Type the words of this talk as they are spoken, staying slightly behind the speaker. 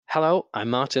Hello, I'm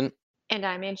Martin, And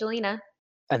I'm Angelina.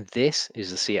 and this is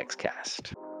the CX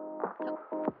Cast.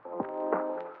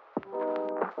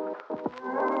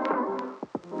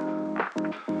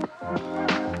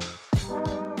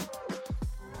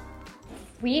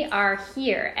 We are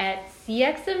here at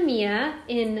CX Emea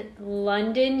in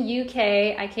London,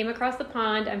 UK. I came across the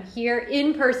pond. I'm here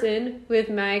in person with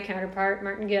my counterpart,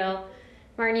 Martin Gill.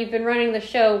 Martin, you've been running the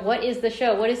show. What is the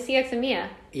show? What is CX Emea?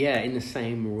 Yeah, in the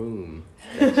same room.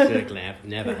 That's certainly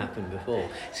never happened before.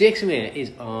 CX Emea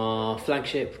is our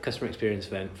flagship customer experience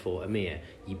event for Emea.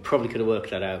 You probably could have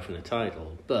worked that out from the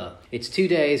title, but it's 2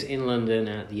 days in London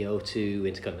at the O2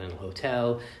 Intercontinental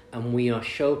Hotel, and we are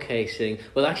showcasing,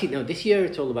 well actually no, this year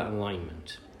it's all about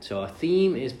alignment. So our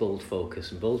theme is bold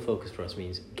focus, and bold focus for us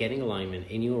means getting alignment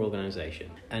in your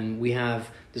organization. And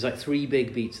there's like 3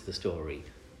 big beats of the story.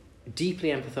 Deeply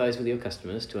empathize with your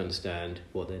customers to understand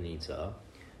what their needs are.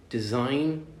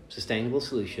 Design sustainable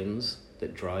solutions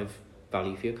that drive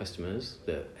value for your customers,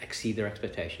 that exceed their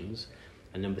expectations.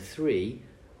 And number 3,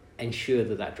 ensure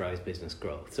that drives business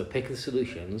growth. So pick the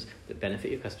solutions that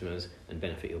benefit your customers and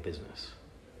benefit your business.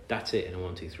 That's it in a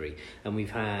 1, 2, 3. And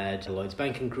we've had Lloyds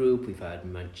Banking Group, we've had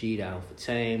Majid Al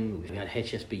Futtaim, we've had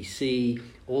HSBC,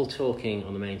 all talking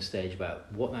on the main stage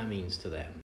about what that means to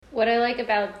them. What I like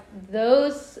about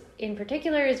those in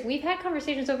particular is we've had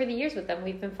conversations over the years with them.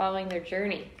 We've been following their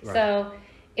journey. Right. So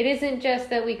it isn't just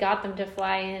that we got them to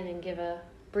fly in and give a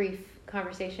brief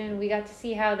conversation. We got to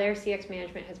see how their CX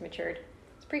management has matured.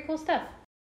 It's pretty cool stuff.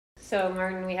 So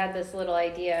Martin, we had this little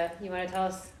idea. You want to tell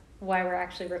us why we're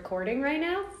actually recording right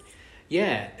now?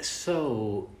 Yeah,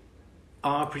 so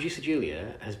our producer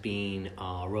Julia has been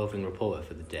our roving reporter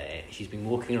for the day. She's been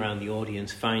walking around the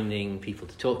audience, finding people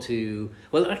to talk to.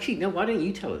 Well, actually, no, why don't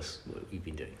you tell us what you've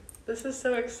been doing? This is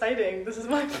so exciting. This is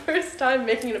my first time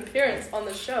making an appearance on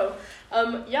the show.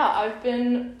 I've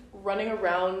been running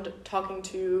around talking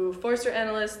to Forrester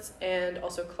analysts and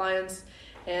also clients,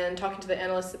 and talking to the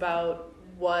analysts about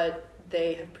what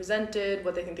they have presented,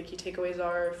 what they think the key takeaways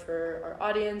are for our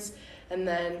audience, and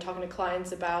then talking to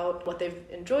clients about what they've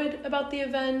enjoyed about the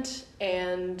event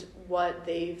and what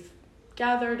they've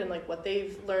gathered and like what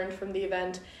they've learned from the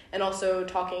event, and also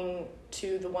talking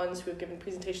to the ones who have given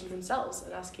presentations themselves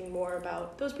and asking more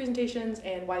about those presentations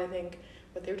and why they think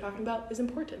what they were talking about is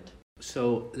important.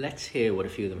 So let's hear what a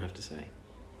few of them have to say.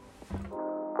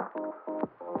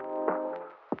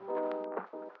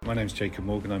 My name's Jacob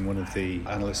Morgan. I'm one of the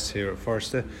analysts here at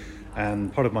Forrester,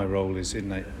 and part of my role is in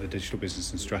the digital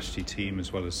business and strategy team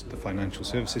as well as the financial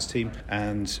services team.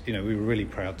 And we were really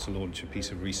proud to launch a piece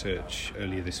of research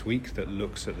earlier this week that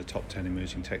looks at the top 10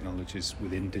 emerging technologies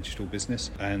within digital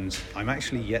business. And I'm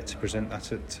actually yet to present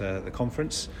that at the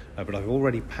conference, but I've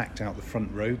already packed out the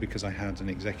front row because I had an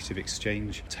executive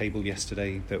exchange table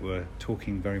yesterday that were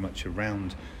talking very much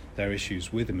around their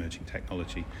issues with emerging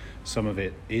technology. Some of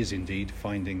it is indeed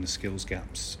finding the skills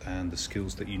gaps and the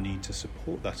skills that you need to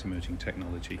support that emerging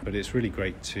technology. But it's really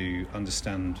great to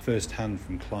understand firsthand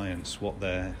from clients what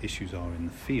their issues are in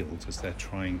the field as they're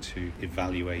trying to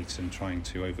evaluate and trying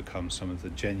to overcome some of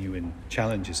the genuine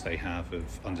challenges they have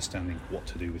of understanding what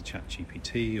to do with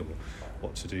ChatGPT or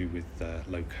what to do with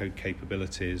low-code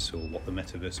capabilities or what the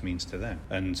metaverse means to them.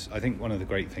 And I think one of the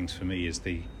great things for me is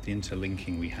the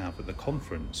interlinking we have at the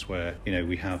conference where,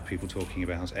 we have people talking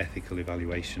about ethical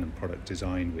evaluation and product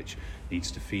design, which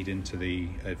needs to feed into the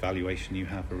evaluation you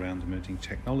have around emerging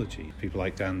technology. People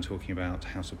like Dan talking about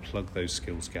how to plug those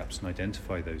skills gaps and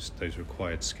identify those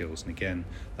required skills. And again,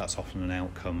 that's often an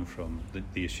outcome from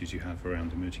the issues you have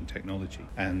around emerging technology.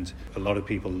 And a lot of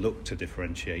people look to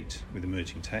differentiate with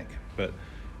emerging tech, but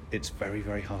it's very,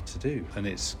 very hard to do. And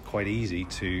it's quite easy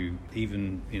to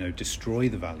even, destroy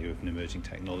the value of an emerging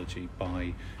technology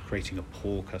by creating a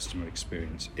poor customer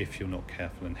experience if you're not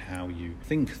careful in how you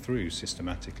think through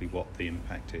systematically what the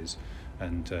impact is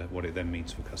and what it then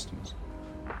means for customers.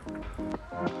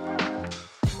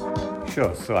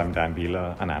 Sure, so I'm Dan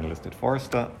Wieler, an analyst at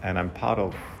Forrester, and I'm part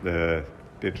of the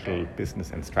digital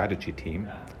business and strategy team,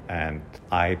 and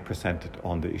I presented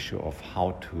on the issue of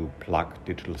how to plug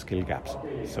digital skill gaps.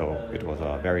 So it was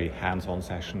a very hands-on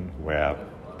session where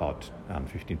about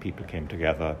 15 people came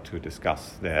together to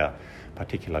discuss their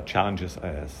particular challenges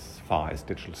as far as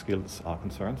digital skills are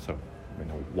concerned. So,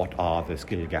 what are the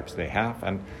skill gaps they have?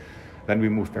 And then we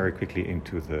moved very quickly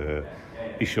into the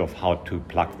issue of how to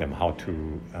plug them, how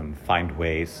to find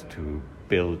ways to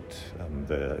build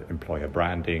the employer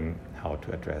branding, how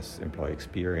to address employee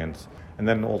experience. And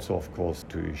then also, of course,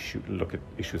 to look at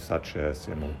issues such as,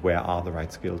 where are the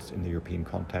right skills in the European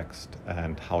context,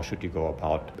 and how should you go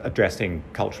about addressing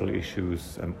cultural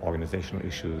issues, organizational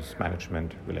issues,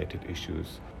 management-related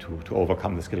issues to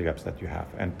overcome the skill gaps that you have.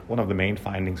 And one of the main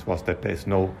findings was that there's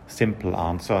no simple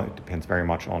answer. It depends very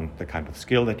much on the kind of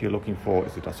skill that you're looking for.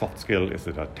 Is it a soft skill? Is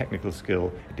it a technical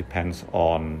skill? It depends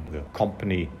on the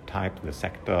company type, the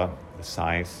sector, the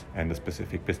size, and the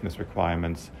specific business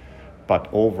requirements. But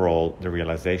overall, the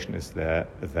realization is there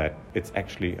that it's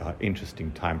actually an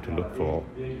interesting time to look for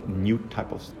new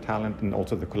type of talent, and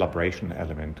also the collaboration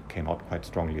element came out quite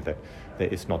strongly, that there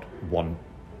is not one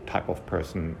type of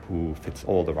person who fits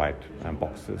all the right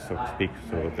boxes, so to speak.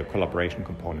 So the collaboration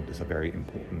component is a very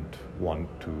important one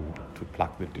to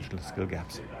plug the digital skill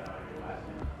gaps.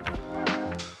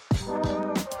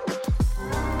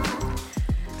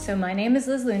 So my name is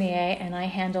Liz Lunier, and I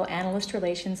handle analyst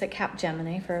relations at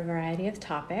Capgemini for a variety of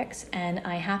topics. And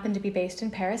I happen to be based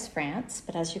in Paris, France,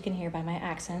 but as you can hear by my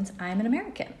accent, I'm an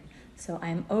American. So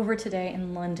I'm over today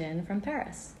in London from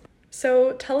Paris.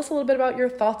 So tell us a little bit about your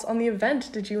thoughts on the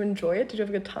event. Did you enjoy it? Did you have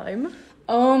a good time?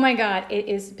 Oh my God, it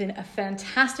has been a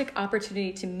fantastic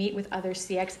opportunity to meet with other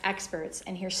CX experts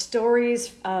and hear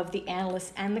stories of the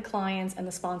analysts and the clients and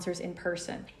the sponsors in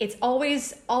person. It's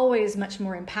always much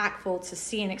more impactful to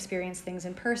see and experience things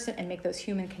in person and make those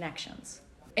human connections.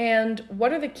 And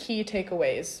what are the key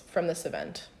takeaways from this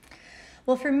event?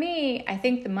 Well, for me, I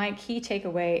think my key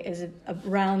takeaway is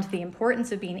around the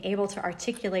importance of being able to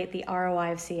articulate the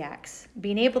ROI of CX.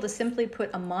 Being able to simply put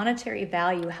a monetary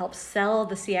value helps sell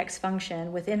the CX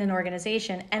function within an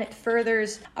organization, and it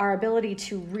furthers our ability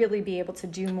to really be able to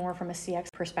do more from a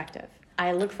CX perspective.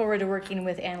 I look forward to working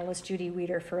with analyst Judy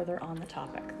Weeder further on the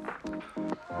topic.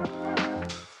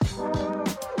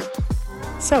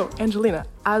 So, Angelina,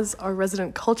 as our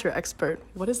resident culture expert,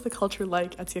 what is the culture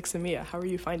like at CX Emea? How are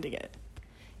you finding it?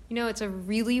 It's a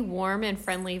really warm and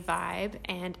friendly vibe,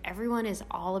 and everyone is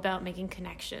all about making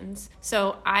connections.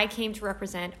 So I came to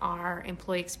represent our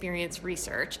employee experience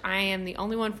research. I am the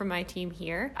only one from my team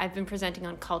here. I've been presenting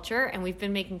on culture, and we've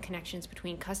been making connections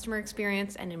between customer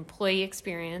experience and employee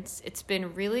experience. It's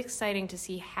been really exciting to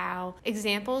see how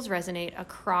examples resonate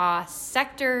across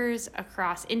sectors,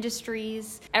 across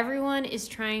industries. Everyone is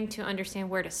trying to understand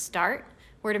where to start,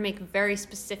 where to make very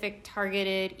specific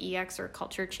targeted EX or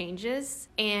culture changes.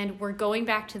 And we're going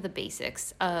back to the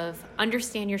basics of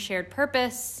understand your shared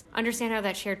purpose, understand how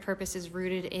that shared purpose is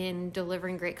rooted in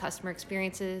delivering great customer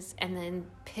experiences, and then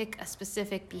pick a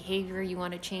specific behavior you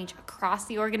want to change across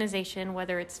the organization,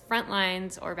 whether it's front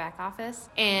lines or back office,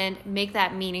 and make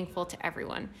that meaningful to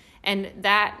everyone. And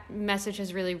that message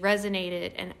has really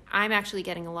resonated, and I'm actually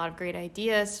getting a lot of great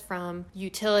ideas from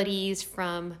utilities,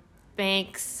 from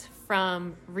banks,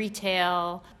 from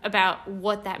retail about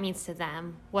what that means to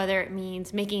them, whether it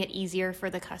means making it easier for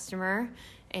the customer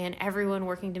and everyone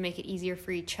working to make it easier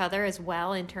for each other as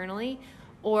well internally,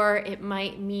 or it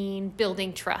might mean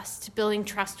building trust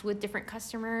with different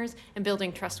customers and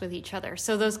building trust with each other.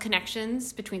 So those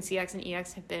connections between CX and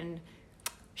EX have been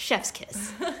chef's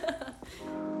kiss.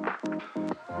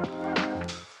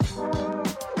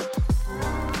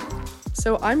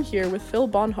 So I'm here with Phil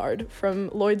Bonhard from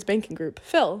Lloyds Banking Group.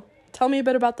 Phil, tell me a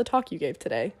bit about the talk you gave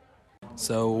today.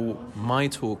 So my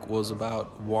talk was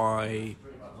about why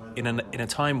in a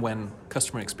time when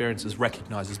customer experience is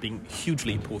recognized as being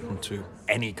hugely important to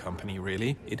any company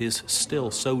really, it is still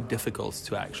so difficult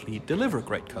to actually deliver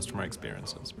great customer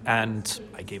experiences. And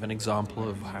I gave an example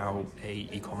of how a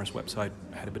e-commerce website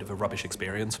had a bit of a rubbish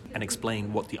experience and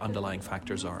explained what the underlying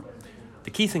factors are. The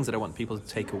key things that I want people to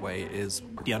take away is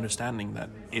the understanding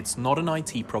that it's not an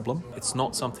IT problem. It's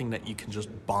not something that you can just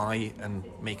buy and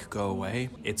make go away.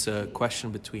 It's a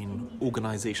question between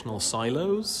organizational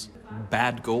silos,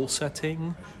 bad goal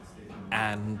setting,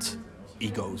 and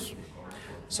egos.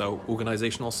 So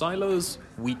organizational silos,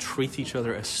 we treat each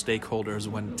other as stakeholders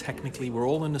when technically we're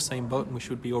all in the same boat and we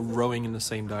should be all rowing in the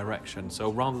same direction. So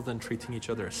rather than treating each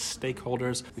other as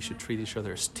stakeholders, we should treat each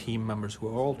other as team members who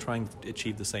are all trying to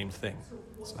achieve the same thing.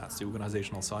 So that's the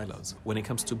organizational silos. When it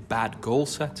comes to bad goal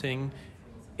setting,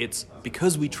 it's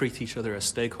because we treat each other as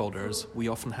stakeholders, we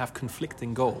often have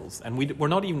conflicting goals. And we're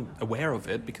not even aware of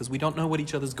it because we don't know what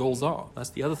each other's goals are.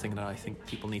 That's the other thing that I think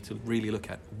people need to really look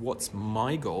at. What's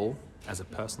my goal? as a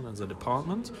person, as a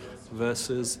department,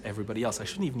 versus everybody else. I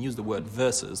shouldn't even use the word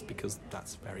versus because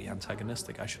that's very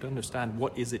antagonistic. I should understand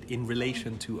what is it in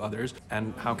relation to others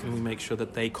and how can we make sure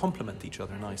that they complement each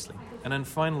other nicely. And then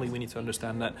finally, we need to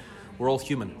understand that we're all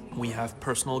human. We have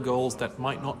personal goals that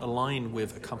might not align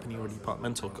with a company or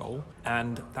departmental goal,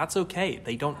 and that's okay.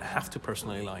 They don't have to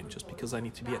personally align. Just because I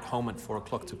need to be at home at 4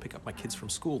 o'clock to pick up my kids from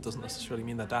school doesn't necessarily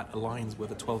mean that that aligns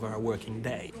with a 12-hour working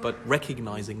day. But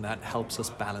recognizing that helps us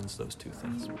balance those two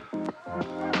things.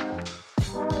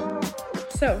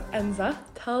 So, Enza,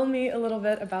 tell me a little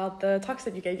bit about the talks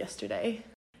that you gave yesterday.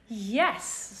 Yes,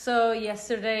 so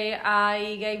yesterday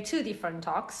I gave 2 different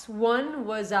talks. One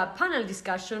was a panel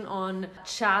discussion on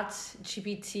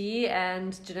ChatGPT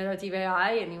and generative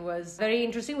AI, and it was very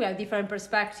interesting. We have different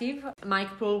perspective.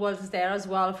 Mike Poole was there as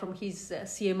well from his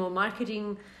CMO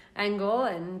marketing angle,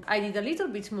 and I did a little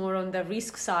bit more on the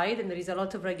risk side, and there is a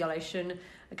lot of regulation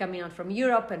coming out from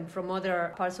Europe and from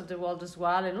other parts of the world as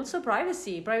well, and also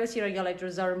privacy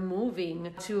regulators are moving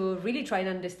to really try to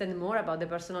understand more about the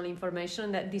personal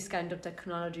information that this kind of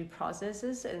technology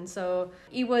processes. And so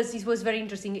it was very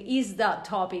interesting. It is the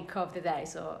topic of the day,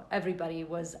 so everybody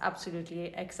was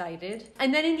absolutely excited.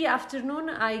 And then in the afternoon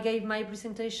I gave my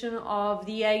presentation of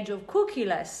the age of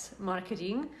cookieless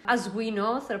marketing. As we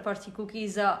know, third-party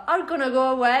cookies are gonna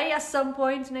go away at some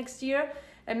point next year.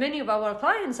 And many of our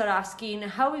clients are asking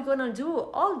how we're going to do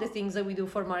all the things that we do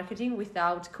for marketing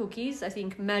without cookies. I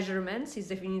think measurements is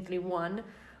definitely one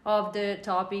of the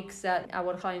topics that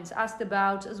our clients asked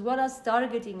about, as well as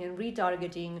targeting and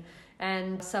retargeting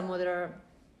and some other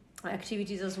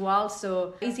activities as well.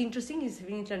 So it's interesting. It's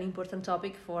definitely an important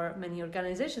topic for many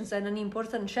organizations and an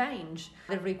important change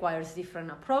that requires different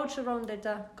approach around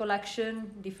data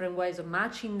collection, different ways of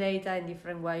matching data, and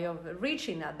different way of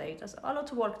reaching that data. So a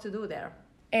lot of work to do there.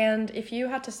 And if you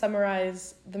had to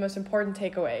summarize the most important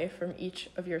takeaway from each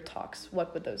of your talks,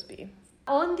 what would those be?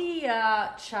 On the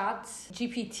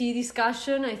ChatGPT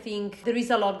discussion, I think there is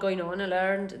a lot going on. I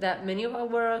learned that many of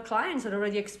our clients are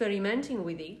already experimenting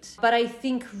with it. But I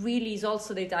think really is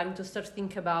also the time to start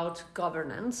think about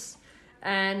governance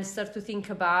and start to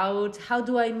think about how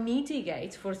do I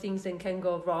mitigate for things that can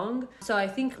go wrong. So I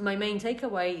think my main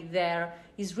takeaway there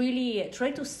is really try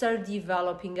to start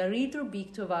developing a little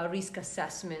bit of a risk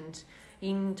assessment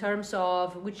in terms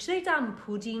of which data I'm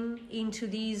putting into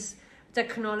these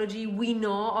technology. We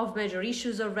know of major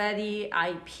issues already,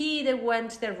 IP that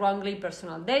went there wrongly,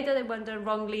 personal data that went there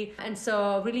wrongly. And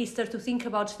so really start to think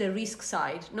about the risk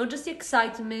side, not just the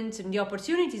excitement and the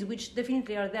opportunities, which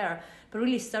definitely are there, but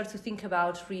really start to think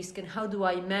about risk and how do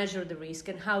I measure the risk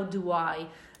and how do I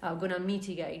gonna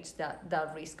mitigate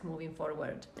that risk moving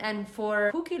forward. And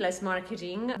for cookieless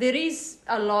marketing, there is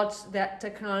a lot that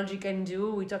technology can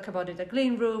do. We talk about it at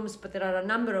clean rooms, but there are a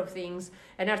number of things,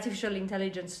 and artificial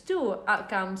intelligence too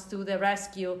comes to the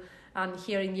rescue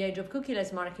here in the age of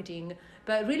cookieless marketing.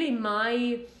 But really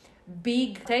my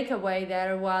big takeaway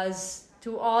there was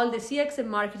to all the CX and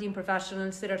marketing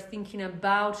professionals that are thinking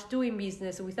about doing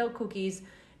business without cookies,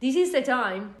 this is the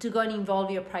time to go and involve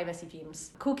your privacy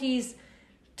teams. Cookies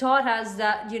taught us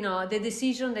that, the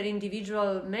decision that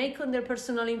individuals make on their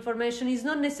personal information is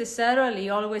not necessarily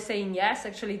always saying yes.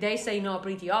 Actually, they say no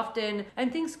pretty often,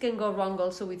 and things can go wrong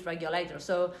also with regulators.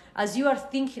 So as you are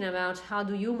thinking about how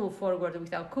do you move forward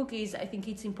without cookies, I think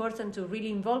it's important to really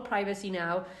involve privacy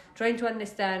now, trying to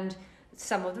understand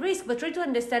some of the risk, but try to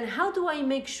understand how do I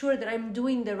make sure that I'm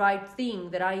doing the right thing,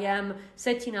 that I am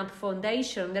setting up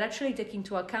foundation that actually take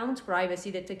into account privacy,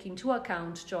 that take into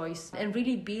account choice, and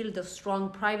really build a strong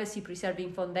privacy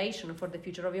preserving foundation for the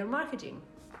future of your marketing.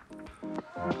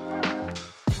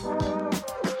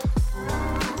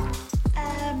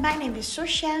 My name is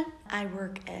Sosja. I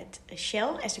work at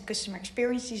Shell as a customer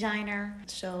experience designer.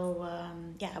 So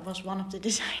I was one of the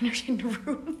designers in the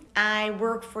room. I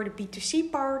work for the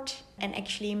B2C part and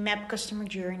actually map customer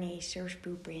journeys, service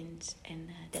blueprints and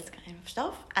that kind of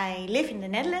stuff. I live in the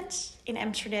Netherlands, in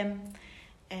Amsterdam,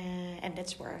 and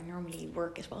that's where I normally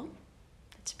work as well.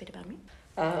 That's a bit about me.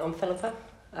 I'm Philippa.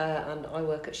 And I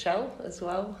work at Shell as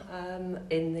well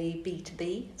in the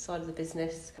B2B side of the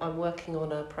business. I'm working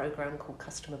on a programme called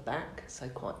Customer Back, so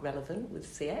quite relevant with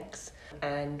CX.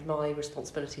 And my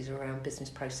responsibilities are around business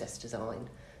process design,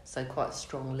 so quite a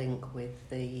strong link with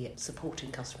the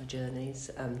supporting customer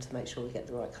journeys to make sure we get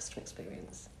the right customer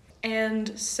experience.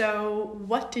 And so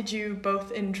what did you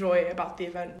both enjoy about the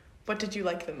event? What did you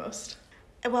like the most?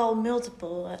 Well,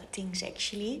 multiple things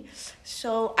actually.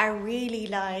 So I really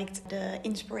liked the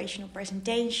inspirational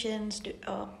presentations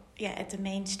at the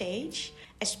main stage,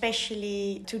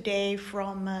 especially today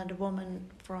from the woman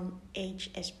from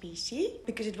HSBC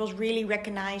because it was really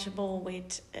recognizable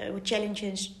with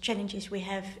challenges we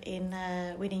have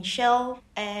within Shell.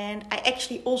 And I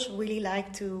actually also really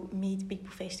like to meet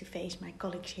people face to face, my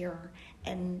colleagues here,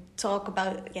 and talk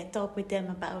with them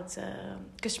about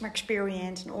customer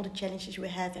experience and all the challenges we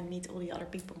have, and meet all the other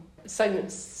people. So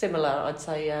similar, I'd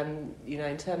say,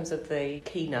 in terms of the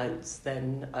keynotes,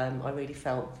 then I really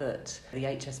felt that the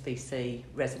HSBC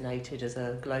resonated as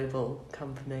a global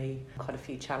company, quite a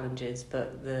few challenges,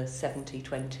 but the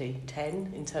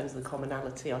 70-20-10 in terms of the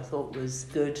commonality I thought was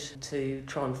good to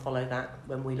try and follow that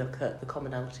when we look at the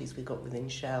commonalities we got within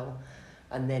Shell,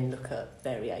 and then look at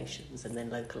variations and then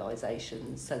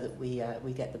localisations so that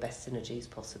we get the best synergies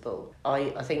possible. I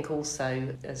think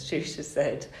also, as Shusha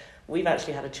said, we've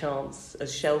actually had a chance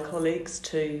as Shell colleagues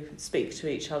to speak to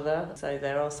each other. So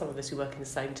there are some of us who work in the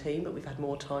same team, but we've had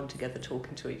more time together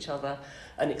talking to each other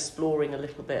and exploring a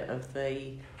little bit of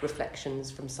the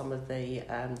reflections from some of the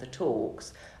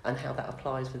talks and how that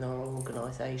applies within our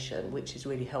organisation, which is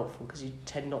really helpful because you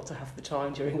tend not to have the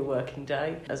time during a working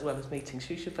day, as well as meeting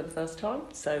Shusha for the first time.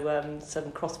 So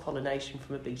some cross-pollination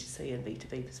from a B2C and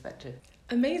B2B perspective.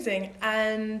 Amazing.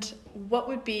 And what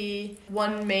would be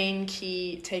one main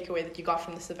key takeaway that you got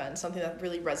from this event, something that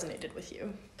really resonated with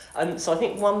you? So I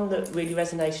think one that really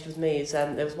resonated with me is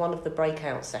there was one of the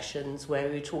breakout sessions where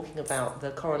we were talking about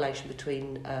the correlation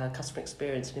between customer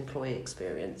experience and employee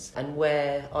experience, and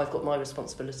where I've got my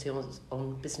responsibility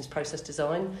on business process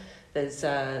design. There's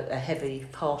a heavy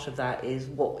part of that is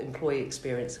what employee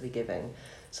experience are we giving.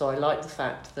 So I like the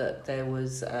fact that there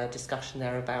was a discussion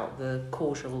there about the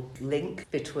causal link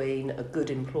between a good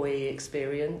employee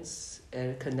experience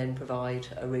can then provide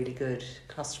a really good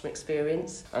customer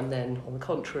experience, and then on the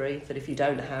contrary, that if you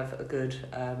don't have a good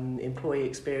employee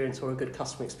experience or a good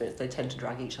customer experience, they tend to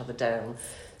drag each other down.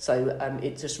 So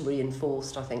it just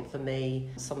reinforced, I think, for me,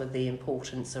 some of the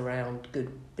importance around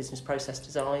good business process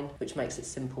design, which makes it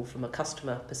simple from a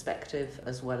customer perspective,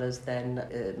 as well as then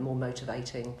more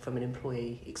motivating from an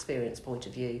employee experience point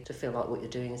of view to feel like what you're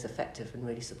doing is effective and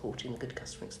really supporting the good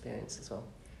customer experience as well.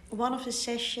 One of the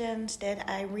sessions that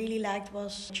I really liked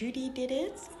was Judy did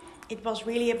it. It was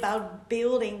really about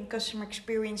building customer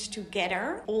experience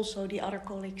together. Also, the other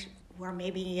colleagues who are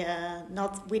maybe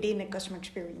not within the customer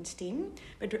experience team,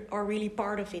 but are really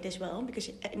part of it as well. Because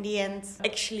in the end,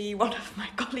 actually, one of my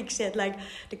colleagues said, like,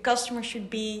 the customer should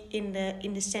be in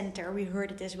the center. We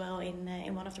heard it as well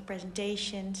in one of the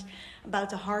presentations about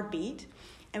the heartbeat.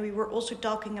 And we were also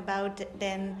talking about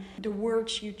then the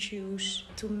words you choose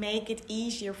to make it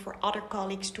easier for other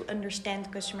colleagues to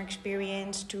understand customer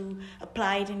experience, to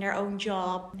apply it in their own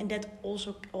job. And that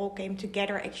also all came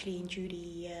together actually in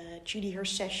Judy, her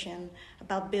session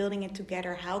about building it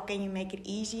together. How can you make it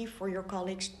easy for your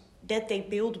colleagues that they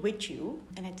build with you?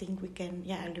 And I think I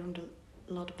learned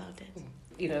a lot about that.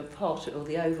 Part of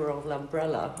the overall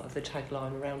umbrella of the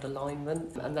tagline around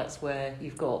alignment, and that's where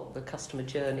you've got the customer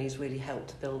journeys really help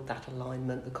to build that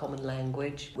alignment, the common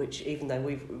language, which even though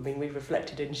we've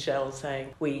reflected in Shell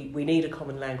saying we need a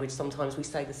common language, sometimes we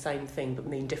say the same thing but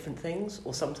mean different things,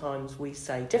 or sometimes we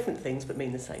say different things but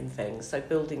mean the same things. So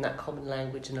building that common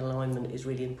language and alignment is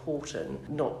really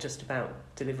important, not just about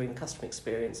delivering the customer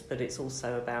experience, but it's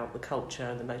also about the culture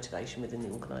and the motivation within the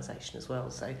organisation as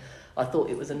well. So I thought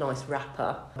it was a nice wrapper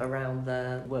around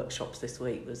the workshops this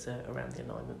week, was around the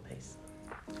alignment piece.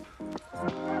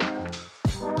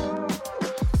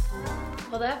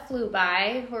 Well, that flew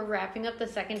by. We're wrapping up the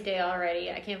second day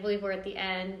already. I can't believe we're at the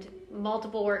end.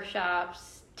 Multiple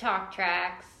workshops, talk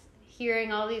tracks,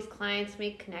 hearing all these clients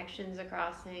make connections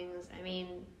across things. I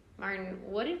mean, Martin,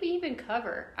 what did we even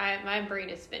cover? My brain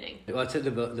is spinning. Well, I'd say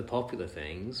the popular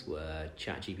things were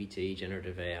ChatGPT,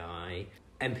 generative AI,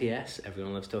 NPS.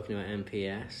 Everyone loves talking about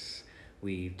NPS.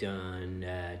 We've done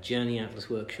Journey Atlas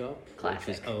Workshop, Classic.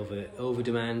 Which is over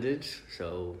demanded.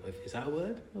 So is that a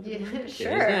word? Yeah,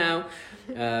 sure. It is now.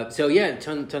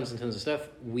 Tons and tons of stuff.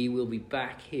 We will be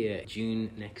back here June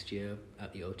next year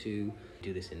at the O2. We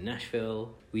do this in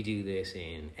Nashville. We do this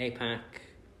in APAC.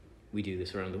 We do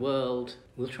this around the world.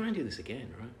 We'll try and do this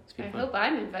again, right? It's been fun. Hope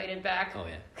I'm invited back. Oh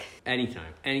yeah,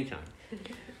 anytime.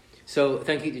 So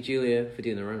thank you to Julia for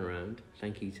doing the runaround.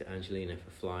 Thank you to Angelina for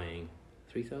flying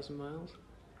 3,000 miles.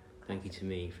 Thank you to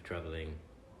me for travelling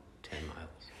 10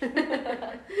 miles.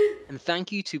 And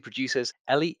thank you to producers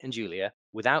Ellie and Julia,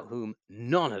 without whom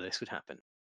none of this would happen.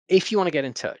 If you want to get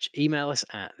in touch, email us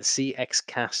at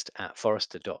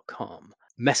thecxcast@forrester.com.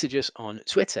 Message us on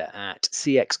Twitter at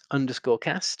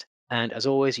cx_cast. And as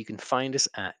always, you can find us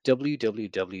at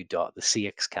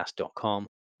www.thecxcast.com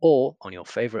or on your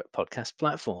favourite podcast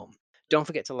platform. Don't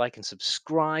forget to like and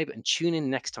subscribe, and tune in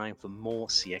next time for more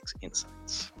CX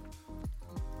insights.